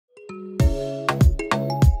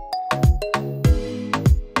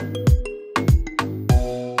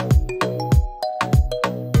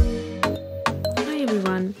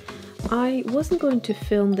wasn't going to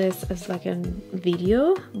film this as like a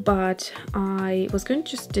video, but I was going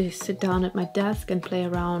just to sit down at my desk and play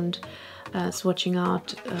around swatching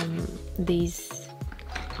out these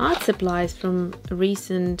art supplies from a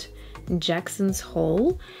recent Jackson's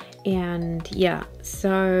haul. And yeah,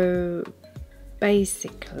 so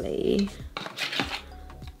basically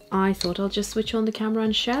I thought I'll just switch on the camera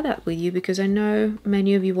and share that with you, because I know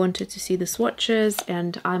many of you wanted to see the swatches,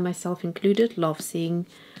 and I myself included love seeing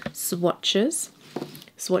swatch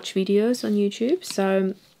videos on YouTube.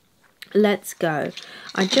 So let's go.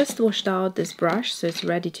 I just washed out this brush, so it's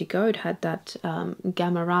ready to go. It had that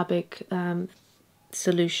Gamma Arabic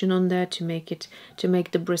solution on there to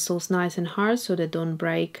make the bristles nice and hard so they don't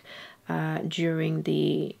break during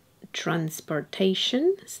the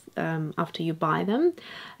transportation after you buy them,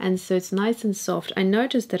 and so it's nice and soft. I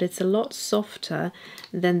noticed that it's a lot softer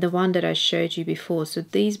than the one that I showed you before, so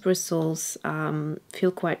these bristles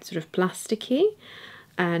feel quite sort of plasticky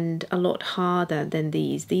and a lot harder than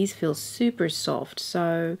these feel super soft.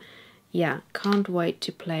 So yeah, can't wait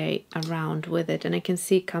to play around with it. And I can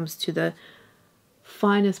see it comes to the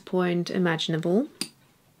finest point imaginable.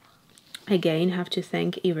 Again, have to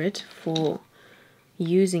thank Irit for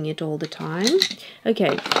using it all the time.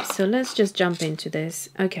 Okay, so let's just jump into this.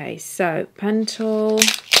 Okay, so Pentel,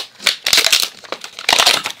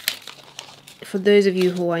 for those of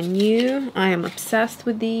you who are new, I am obsessed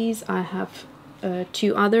with these. I have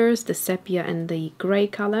two others, the Sepia and the grey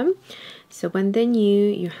color. So when they're new,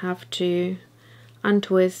 you have to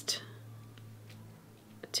untwist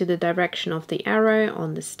to the direction of the arrow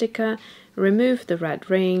on the sticker, remove the red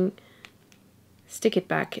ring, stick it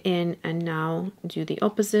back in, and now do the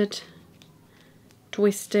opposite,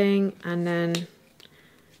 twisting, and then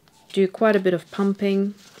do quite a bit of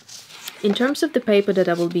pumping. In terms of the paper that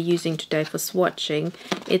I will be using today for swatching,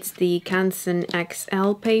 it's the Canson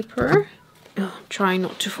XL paper. Oh, I'm trying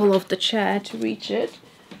not to fall off the chair to reach it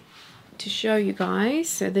to show you guys.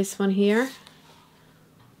 So this one here,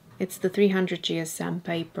 it's the 300 GSM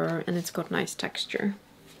paper, and it's got nice texture.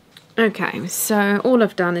 Okay, so all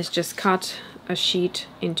I've done is just cut a sheet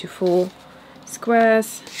into 4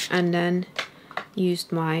 squares and then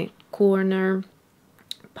used my corner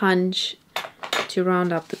punch to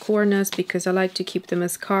round up the corners, because I like to keep them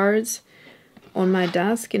as cards on my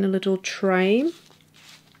desk in a little tray.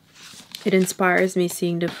 It inspires me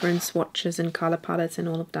seeing different swatches and color palettes and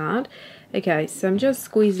all of that. Okay, so I'm just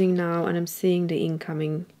squeezing now and I'm seeing the ink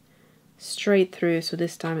coming straight through, so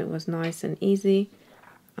this time it was nice and easy.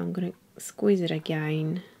 I'm gonna squeeze it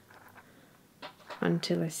again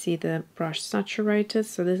until I see the brush saturated.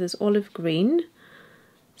 So this is olive green.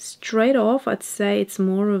 Straight off, I'd say it's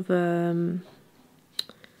more of a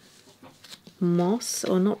moss,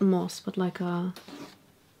 or not moss, but like a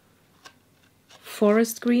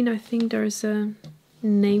forest green. I think there's a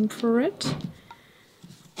name for it.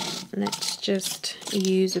 Let's just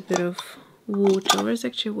use a bit of water.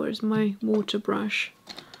 Where's my water brush?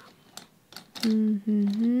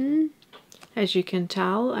 As you can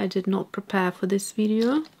tell, I did not prepare for this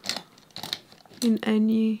video in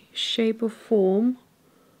any shape or form.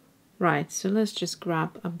 Right, so let's just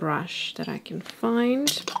grab a brush that I can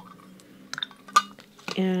find,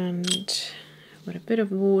 and with a bit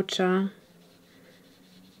of water.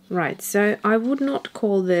 Right, so I would not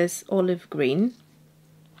call this olive green.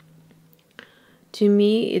 To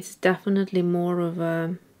me, it's definitely more of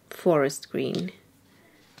a forest green.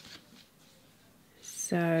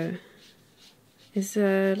 So it's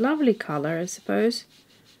a lovely color, I suppose.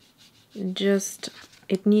 Just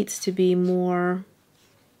it needs to be more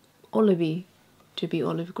olivey to be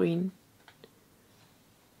olive green.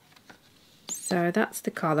 So that's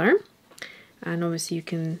the color, and obviously you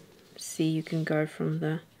can see you can go from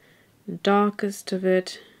the darkest of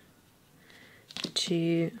it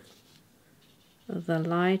to the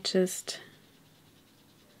lightest.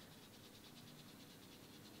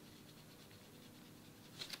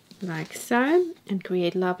 Like so, and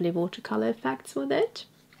create lovely watercolor effects with it.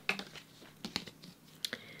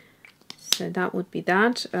 So that would be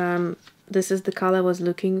that. This is the color I was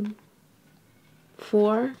looking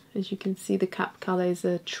for. As you can see, the cap color is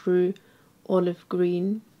a true olive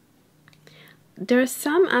green. There are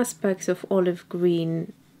some aspects of olive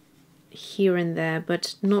green here and there,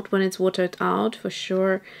 but not when it's watered out, for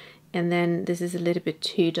sure. And then this is a little bit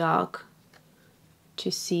too dark to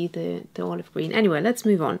see the olive green. Anyway, let's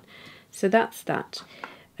move on. So that's that.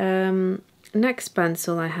 Next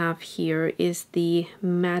pencil I have here is the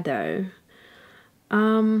Meadow.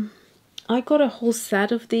 I got a whole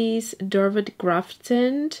set of these Derwent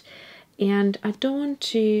Graphtint, and I don't want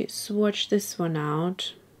to swatch this one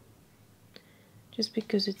out just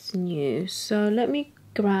because it's new. So let me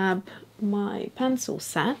grab my pencil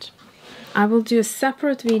set. I will do a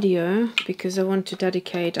separate video because I want to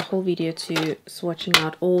dedicate a whole video to swatching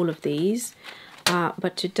out all of these.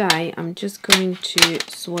 But today I'm just going to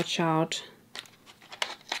swatch out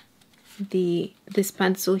this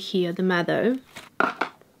pencil here, the Meadow.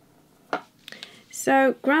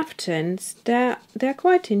 So Graphtints, they're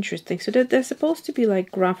quite interesting. So they're supposed to be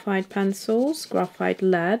like graphite pencils, graphite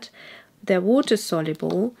lead. They're water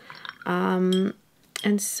soluble, and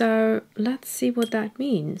so let's see what that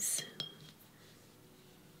means.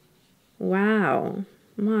 Wow,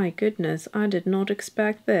 my goodness, I did not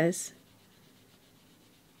expect this.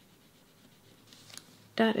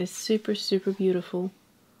 That is super, super beautiful.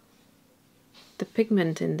 The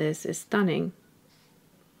pigment in this is stunning.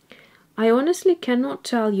 I honestly cannot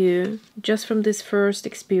tell you, just from this first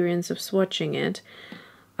experience of swatching it,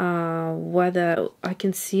 whether I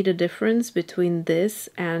can see the difference between this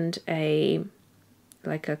and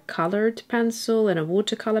like a colored pencil and a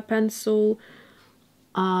watercolor pencil.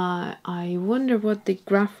 I wonder what the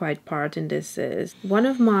graphite part in this is. One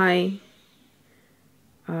of my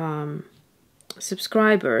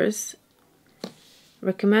subscribers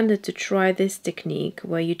recommended to try this technique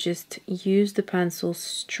where you just use the pencil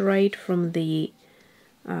straight from the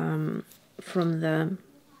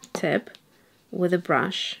tip with a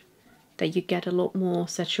brush, that you get a lot more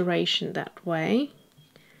saturation that way.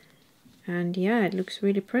 And yeah, it looks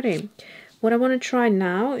really pretty. What I want to try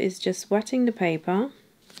now is just wetting the paper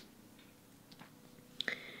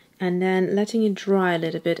and then letting it dry a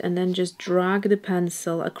little bit, and then just drag the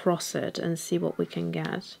pencil across it and see what we can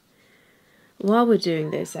get. While we're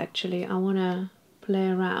doing this, actually, I want to play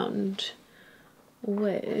around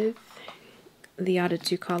with the other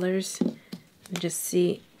two colors and just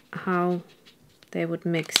see how they would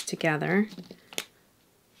mix together.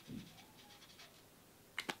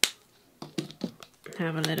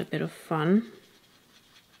 Have a little bit of fun.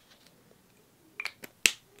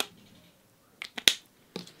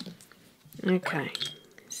 Okay,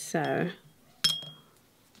 so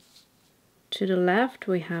to the left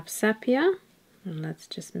we have Sepia, and let's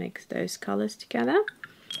just mix those colors together.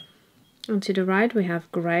 And to the right we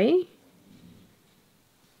have grey,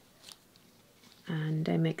 and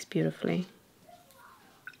they mix beautifully.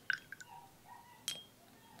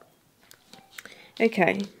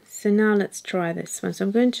 Okay, so now let's try this one. So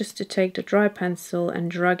I'm going just to take the dry pencil and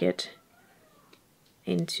drag it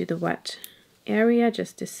into the wet area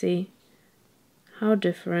just to see how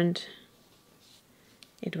different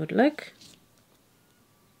it would look.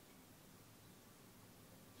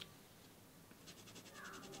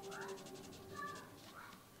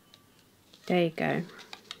 There you go.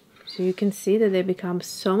 So you can see that they become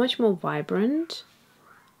so much more vibrant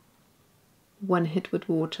when hit with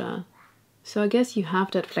water. So I guess you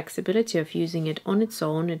have that flexibility of using it on its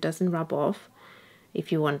own. It doesn't rub off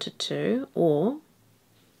if you wanted to, or,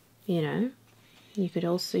 you know, you could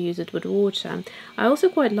also use it with water. I also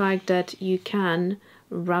quite like that you can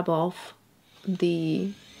rub off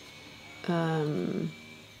the, let's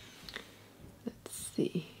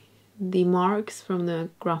see, the marks from the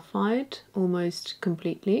graphite almost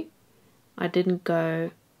completely. I didn't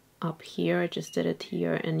go up here, I just did it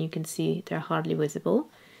here, and you can see they're hardly visible.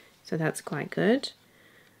 So that's quite good.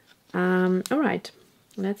 All right,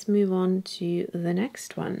 let's move on to the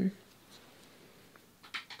next one.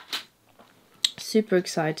 Super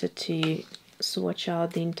excited to swatch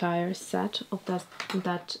out the entire set of that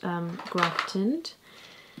Graphtint.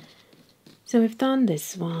 So we've done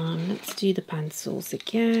this one. Let's do the pencils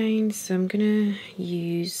again. So I'm gonna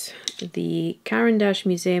use the Caran d'Ache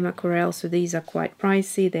Museum Aquarelle. So these are quite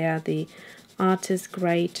pricey. They are the Artist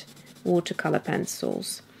Grade watercolor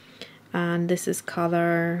pencils. And this is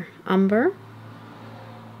color Umber.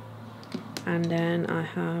 And then I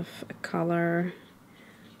have a color,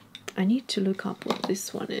 I need to look up what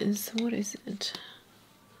this one is. What is it?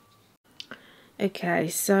 Okay,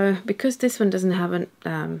 so because this one doesn't have a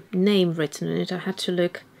name written in it, I had to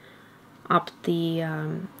look up the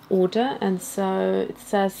order, and so it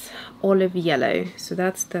says olive yellow. So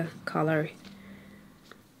that's the color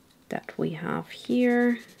that we have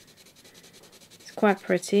here. It's quite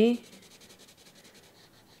pretty.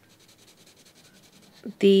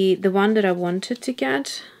 The one that I wanted to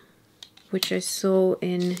get, which I saw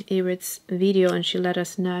in Irit's video, and she let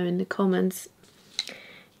us know in the comments,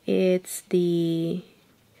 it's the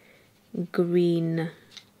green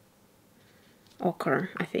ochre,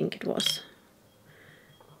 I think it was.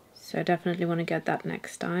 So I definitely want to get that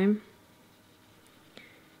next time.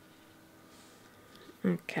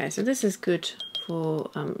 Okay, so this is good for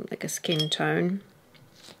like a skin tone.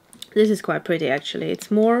 This is quite pretty actually. It's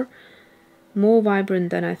more vibrant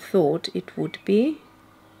than I thought it would be.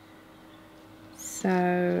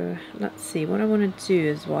 So let's see, what I want to do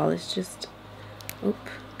as well is just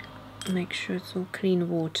make sure it's all clean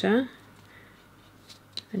water.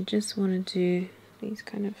 I just want to do these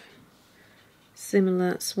kind of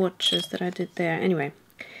similar swatches that I did there. Anyway,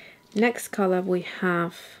 next color we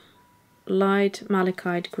have light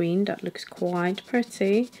malachite green. That looks quite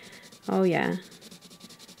pretty. Oh yeah,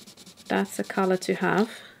 that's a color to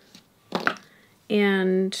have.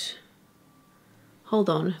 And hold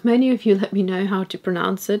on, many of you let me know how to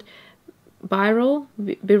pronounce it. Beryl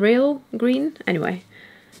green. Anyway,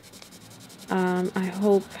 I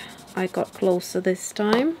hope I got closer this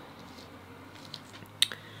time.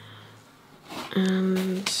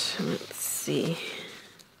 And let's see.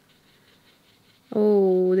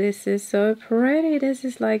 Oh, this is so pretty. This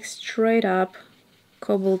is like straight up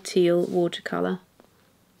cobalt teal watercolor.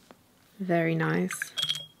 Very nice.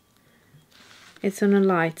 It's on a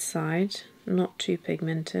light side, not too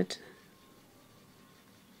pigmented.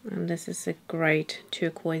 And this is a great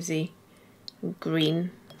turquoisey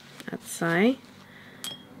green, I'd say.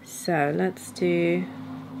 So let's do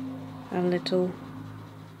a little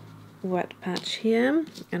wet patch here,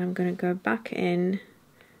 and I'm going to go back in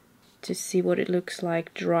to see what it looks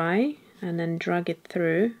like dry, and then drag it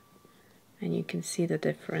through, and you can see the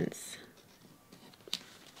difference.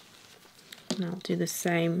 And I'll do the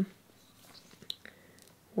same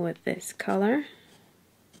with this color.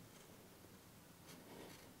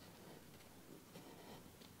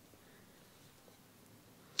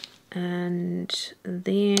 And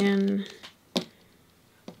then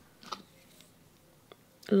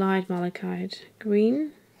light malachite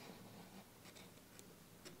green.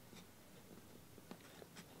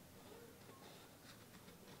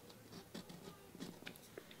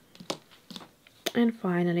 And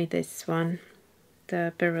finally this one,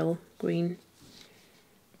 the beryl green.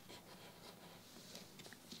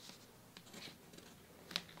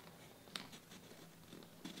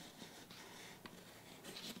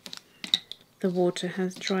 The water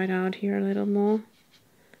has dried out here a little more.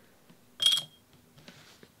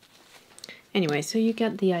 Anyway, so you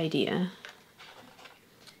get the idea.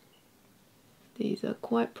 These are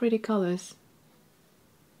quite pretty colors.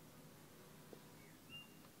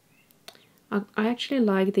 I actually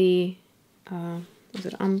like the, was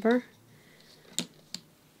it umber?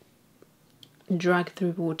 Drag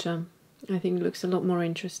through water. I think it looks a lot more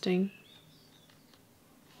interesting.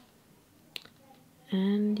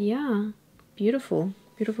 And yeah, beautiful,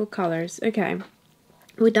 beautiful colors. Okay,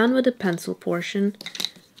 we're done with the pencil portion.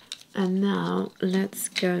 And now let's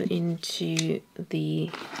go into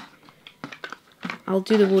the, I'll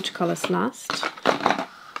do the watercolors last.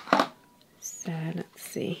 So let's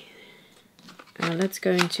see. Let's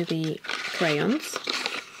go into the crayons.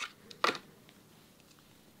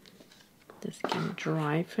 This can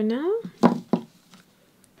dry for now.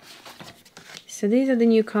 So these are the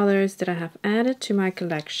new colors that I have added to my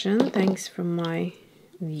collection, thanks from my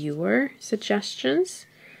viewer suggestions.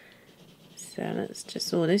 So let's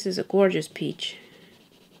just, oh, this is a gorgeous peach.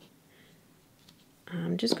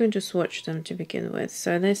 I'm just going to swatch them to begin with.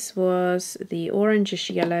 So this was the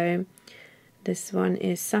orangish yellow. This one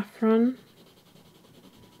is saffron.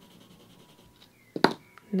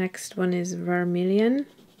 Next one is vermilion.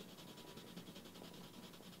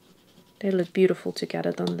 They look beautiful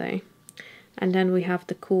together, don't they? And then we have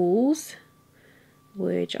the cools,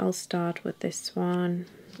 which I'll start with this one,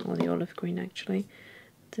 or the olive green actually.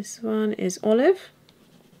 This one is olive.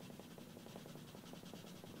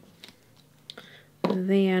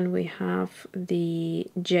 Then we have the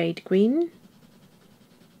jade green.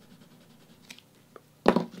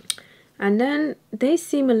 And then they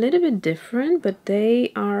seem a little bit different, but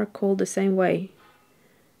they are called the same way.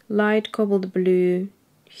 Light cobalt blue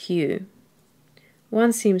hue.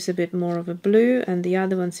 One seems a bit more of a blue and the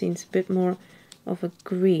other one seems a bit more of a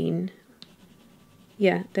green.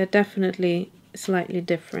 Yeah, they're definitely slightly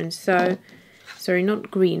different. So, sorry,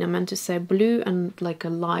 not green, I meant to say blue and like a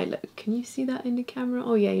lilac. Can you see that in the camera?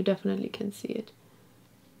 Oh yeah, you definitely can see it.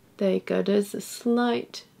 There you go, there's a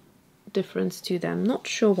slight difference to them, not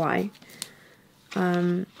sure why.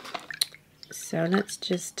 So let's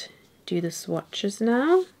just do the swatches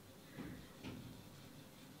now.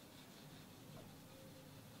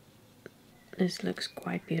 This looks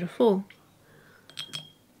quite beautiful.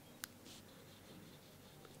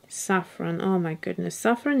 Saffron, oh my goodness,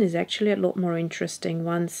 saffron is actually a lot more interesting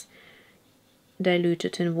once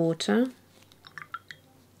diluted in water,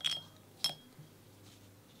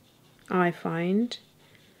 I find.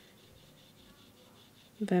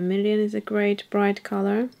 Vermilion is a great bright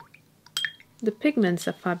color. The pigments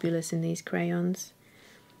are fabulous in these crayons.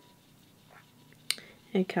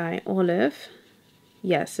 Okay, olive.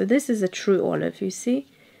 Yeah, so this is a true olive, you see?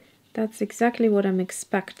 That's exactly what I'm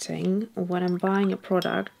expecting when I'm buying a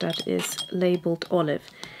product that is labeled olive.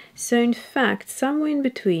 So in fact, somewhere in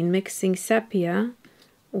between mixing sepia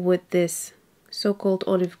with this so-called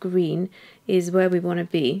olive green is where we want to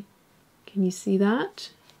be. Can you see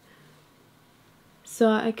that? So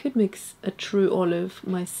I could mix a true olive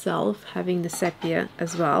myself, having the sepia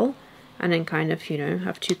as well, and then kind of, you know,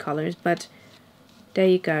 have two colors. But there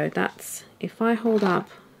you go. That's, if I hold up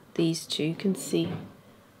these two, you can see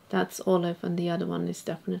that's olive and the other one is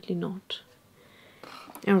definitely not.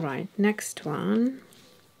 Alright, next one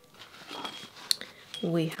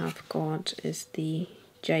we have got is the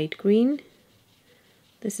jade green.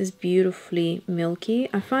 This is beautifully milky.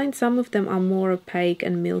 I find some of them are more opaque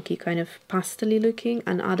and milky, kind of pastel-y looking,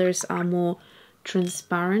 and others are more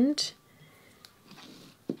transparent.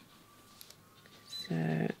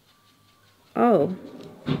 So, oh,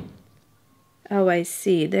 I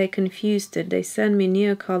see. They confused it. They sent me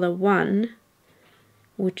Neocolor 1,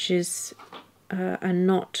 which is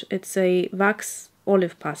it's a wax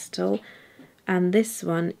olive pastel, and this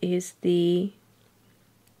one is the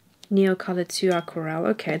Neocolor 2 Aquarelle.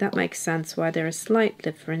 Okay, that makes sense why there's a slight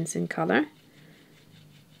difference in color.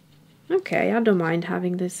 Okay, I don't mind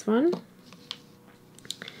having this one,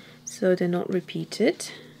 so they're not repeated.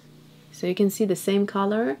 So you can see the same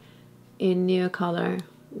color in Neocolor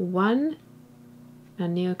 1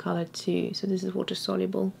 and Neocolor 2. So this is water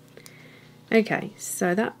soluble. Okay,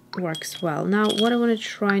 so that works well. Now what I want to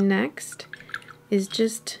try next is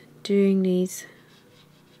just doing these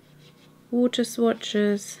water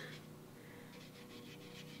swatches,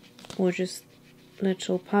 or just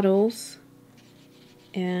little puddles,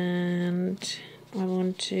 and I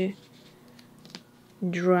want to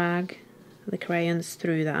drag the crayons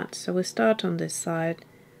through that. So we start on this side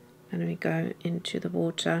and we go into the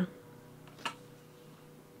water.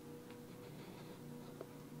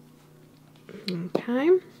 Okay.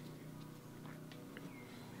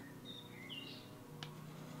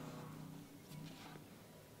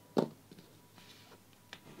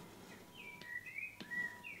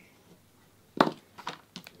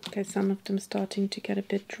 Okay, some of them starting to get a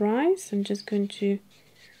bit dry, so I'm just going to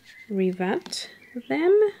re-wet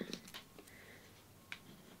them.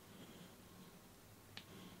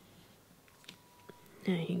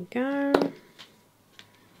 There you go.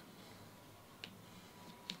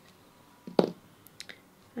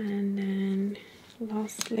 And then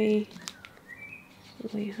lastly,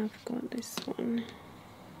 we have got this one.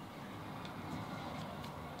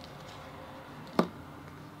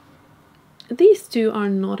 These two are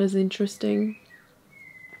not as interesting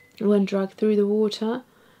when dragged through the water,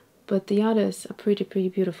 but the others are pretty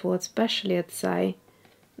beautiful, especially I'd say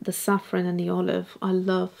the saffron and the olive. I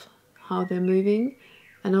love how they're moving,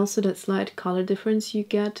 and also that slight color difference you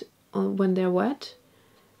get when they're wet.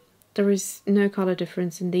 There is no color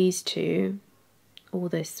difference in these two, or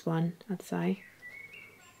this one, I'd say.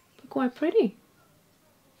 But quite pretty.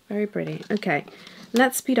 Very pretty. Okay,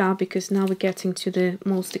 let's speed up because now we're getting to the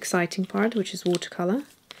most exciting part, which is watercolor.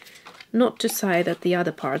 Not to say that the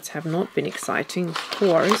other parts have not been exciting, of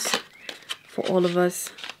course, for all of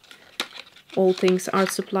us, all things art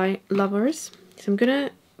supply lovers. So I'm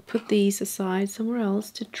gonna put these aside somewhere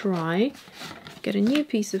else to dry, get a new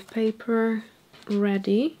piece of paper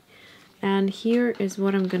ready, and here is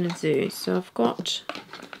what I'm gonna do. So I've got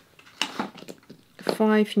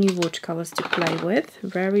 5 new watercolors to play with.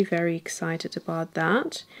 Very excited about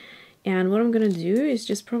that. And what I'm gonna do is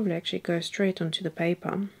just probably actually go straight onto the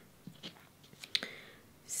paper.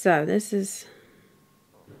 So this is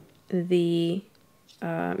the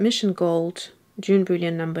Mission Gold June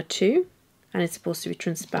Brilliant number 2, and it's supposed to be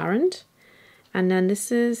transparent. And then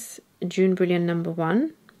this is June Brilliant number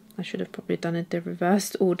 1. I should have probably done it the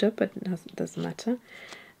reversed order, but it doesn't matter.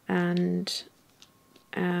 And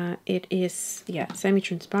it is, yeah,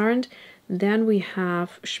 semi-transparent. Then we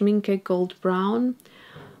have Schminke Gold Brown.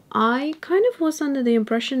 I kind of was under the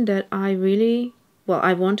impression that I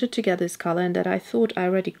wanted to get this color and that I thought I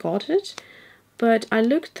already got it, but I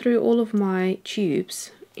looked through all of my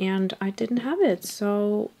tubes and I didn't have it,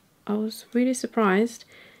 so I was really surprised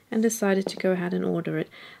and decided to go ahead and order it.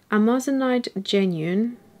 Amazonite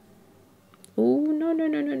Genuine. Oh,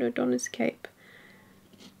 no, don't escape.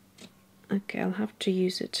 Okay, I'll have to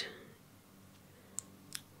use it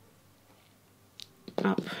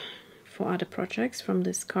up for other projects from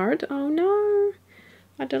this card. Oh no,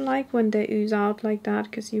 I don't like when they ooze out like that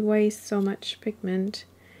because you waste so much pigment.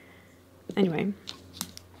 Anyway,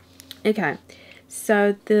 okay,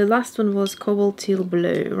 So the last one was cobalt teal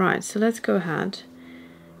blue. Right, so let's go ahead.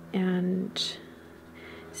 And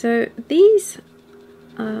so these,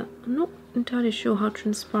 I'm not entirely sure how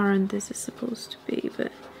transparent this is supposed to be,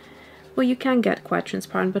 but well, you can get quite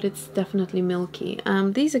transparent, but it's definitely milky.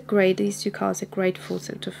 These are great. These two colors are great for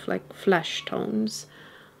sort of like flesh tones,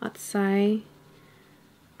 I'd say.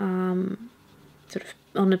 Sort of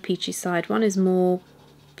on the peachy side. One is more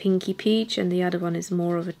pinky peach and the other one is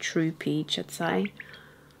more of a true peach, I'd say.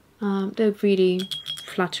 They're really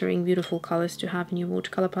flattering, beautiful colors to have in your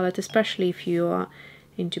watercolor palette, especially if you are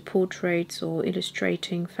into portraits or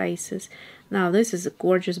illustrating faces. Now this is a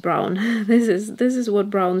gorgeous brown. this is what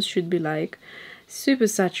browns should be like. Super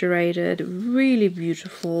saturated, really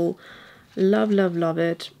beautiful. Love, love, love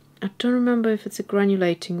it. I don't remember if it's a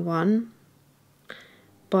granulating one,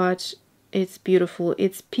 but it's beautiful.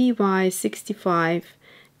 It's PY65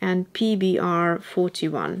 and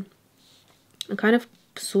PBR41. I'm kind of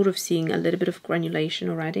sort of seeing a little bit of granulation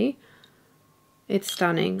already. It's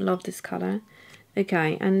stunning. Love this color.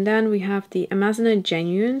 Okay, and then we have the Amazonite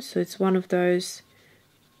Genuine. So it's one of those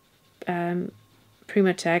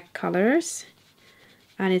Primatech colors.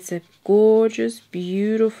 And it's a gorgeous,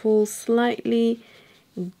 beautiful, slightly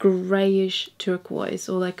grayish turquoise,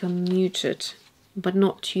 or like a muted, but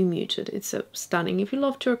not too muted. It's so stunning. If you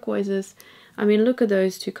love turquoises, I mean, look at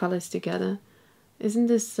those two colors together. Isn't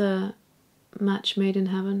this a match made in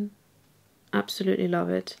heaven? Absolutely love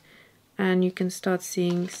it. And you can start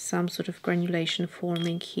seeing some sort of granulation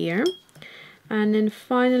forming here. And then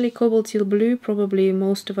finally cobalt teal blue. Probably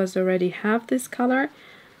most of us already have this color.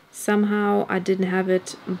 Somehow I didn't have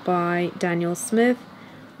it by Daniel Smith.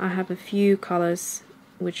 I have a few colors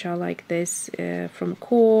which are like this from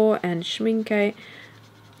Core and Schminke,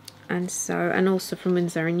 and also from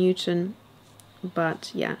Winsor & Newton.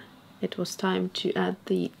 But yeah, it was time to add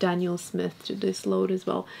the Daniel Smith to this load as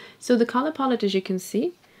well. So the color palette, as you can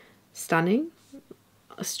see, stunning.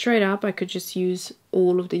 Straight up, I could just use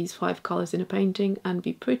all of these 5 colors in a painting and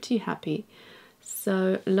be pretty happy.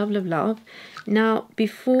 So love, love, love. Now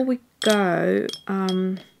before we go,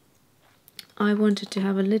 I wanted to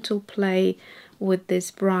have a little play with this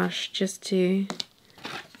brush just to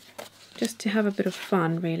have a bit of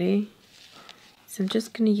fun, really. So I'm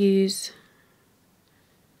just going to use,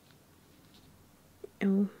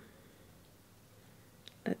 oh,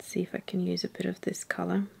 let's see if I can use a bit of this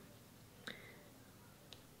color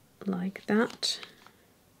like that.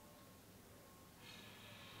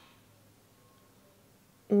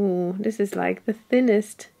 Oh, this is like the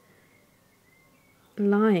thinnest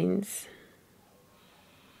lines.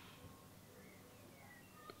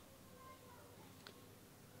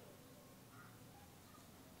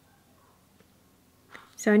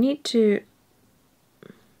 So I need to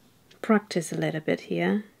practice a little bit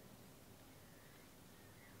here.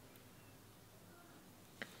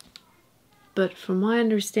 But from my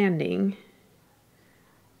understanding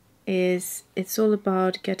is it's all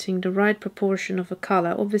about getting the right proportion of a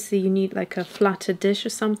color. Obviously you need like a flatter dish or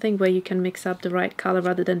something where you can mix up the right color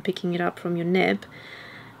rather than picking it up from your nib.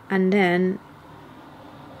 And then,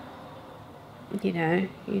 you know,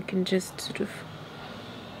 you can just sort of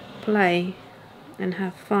play and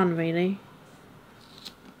have fun, really.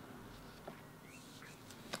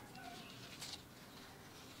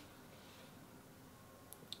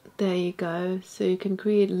 There you go. So you can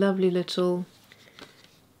create lovely little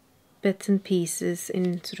bits and pieces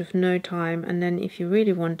in sort of no time, and then if you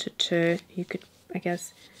really wanted to, you could, I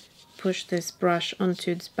guess, push this brush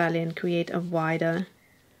onto its belly and create a wider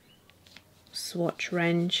swatch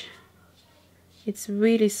range. It's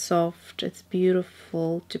really soft, it's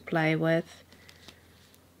beautiful to play with.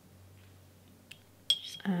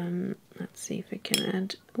 Let's see if I can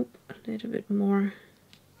add a little bit more.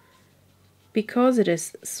 Because it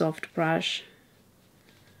is a soft brush,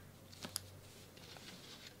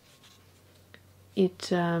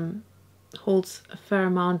 it holds a fair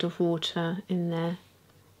amount of water in there.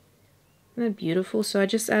 Isn't that beautiful? So I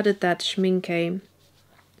just added that Schminke,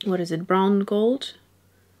 what is it, brown gold?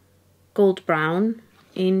 Gold brown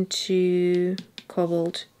into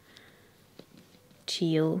cobalt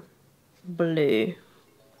teal blue.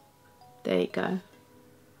 There you go.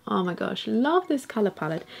 Oh my gosh, love this color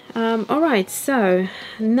palette. Alright, so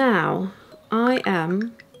now I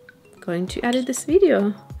am going to edit this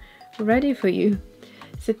video ready for you.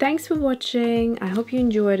 So thanks for watching. I hope you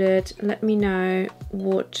enjoyed it. Let me know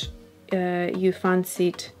what you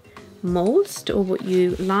fancied most, or what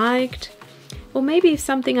you liked, or maybe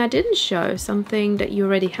something I didn't show, something that you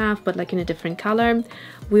already have but like in a different color.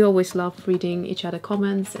 We always love reading each other's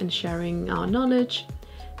comments and sharing our knowledge.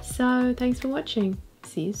 So thanks for watching.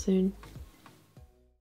 See you soon.